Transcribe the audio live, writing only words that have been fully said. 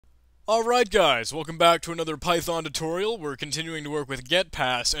Alright guys, welcome back to another Python tutorial. We're continuing to work with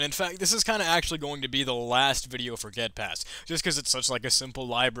getpass, and in fact this is kind of actually going to be the last video for getpass, just because it's such like a simple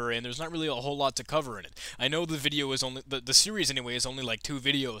library and there's not really a whole lot to cover in it. I know the video is only, the series anyway is only like 2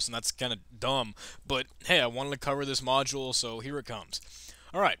 videos, and that's kind of dumb, but hey, I wanted to cover this module, so here it comes.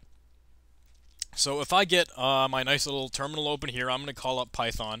 Alright, so if I get my nice little terminal open here, I'm going to call up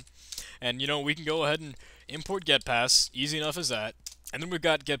Python, and you know, we can go ahead and import getpass, easy enough as that. And then we've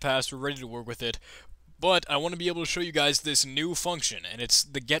got getpass, we're ready to work with it. But I want to be able to show you guys this new function, and it's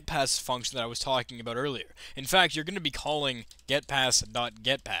the getpass function that I was talking about earlier. In fact, you're going to be calling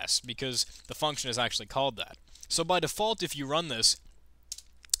getpass.getpass, because the function is actually called that. So by default, if you run this,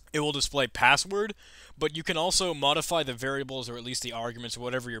 it will display password, but you can also modify the variables, or at least the arguments, or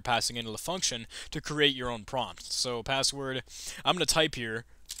whatever you're passing into the function, to create your own prompt. So password, I'm going to type here.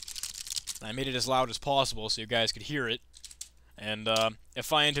 I made it as loud as possible so you guys could hear it. And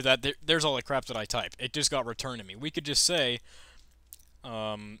if I enter that, there's all the crap that I type. It just got returned to me. We could just say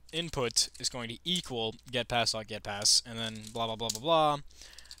input is going to equal getpass.getpass, and then blah blah blah blah blah.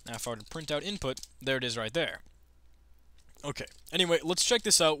 Now if I were to print out input, there it is right there. Okay. Anyway, let's check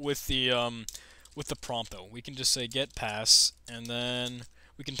this out with the prompt though. We can just say getpass, and then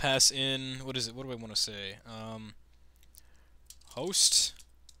we can pass in, what is it? What do I want to say? Host,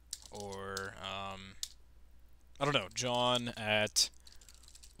 or I don't know, John at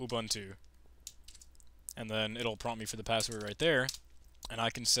Ubuntu. And then it'll prompt me for the password right there. And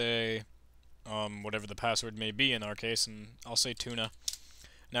I can say whatever the password may be in our case, and I'll say tuna.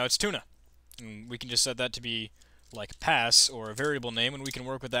 Now it's tuna. And we can just set that to be like pass, or a variable name, and we can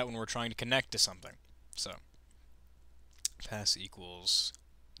work with that when we're trying to connect to something. So, pass equals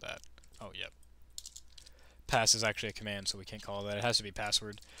that. Oh, yep. Pass is actually a command, so we can't call that. It has to be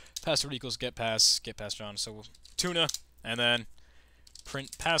password. Password equals getpass John. So tuna, and then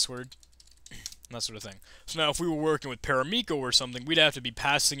print password, and that sort of thing. So now if we were working with Paramiko or something, we'd have to be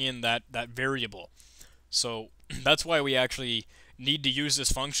passing in that variable. So that's why we actually need to use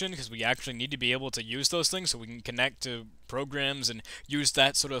this function, because we actually need to be able to use those things so we can connect to programs and use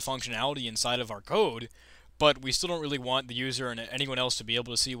that sort of functionality inside of our code. But we still don't really want the user and anyone else to be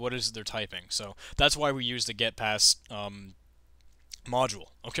able to see what it is they're typing. So that's why we use the getpass module.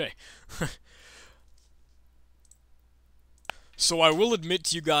 Okay. So I will admit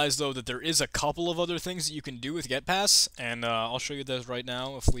to you guys, though, that there is a couple of other things that you can do with getpass, and I'll show you those right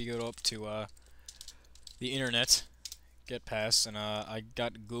now. If we go up to the internet, getpass, and I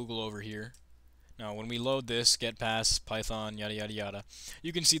got Google over here. Now, when we load this, getpass, Python, yada yada yada,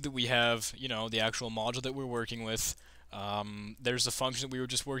 you can see that we have, you know, the actual module that we're working with. There's the function that we were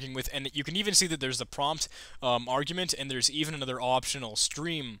just working with, and you can even see that there's the prompt argument, and there's even another optional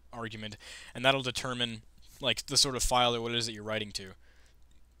stream argument, and that'll determine like the sort of file or what it is that you're writing to.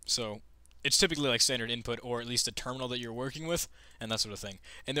 So it's typically like standard input, or at least a terminal that you're working with, and that sort of thing.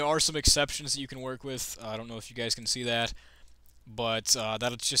 And there are some exceptions that you can work with. I don't know if you guys can see that, but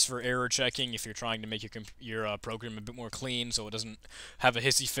that's just for error checking if you're trying to make your program a bit more clean, so it doesn't have a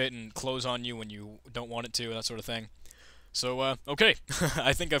hissy fit and close on you when you don't want it to, that sort of thing. So, okay,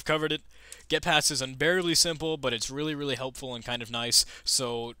 I think I've covered it. Getpass is unbearably simple, but it's really, really helpful and kind of nice.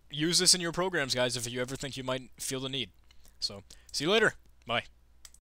 So use this in your programs, guys, if you ever think you might feel the need. So, see you later. Bye.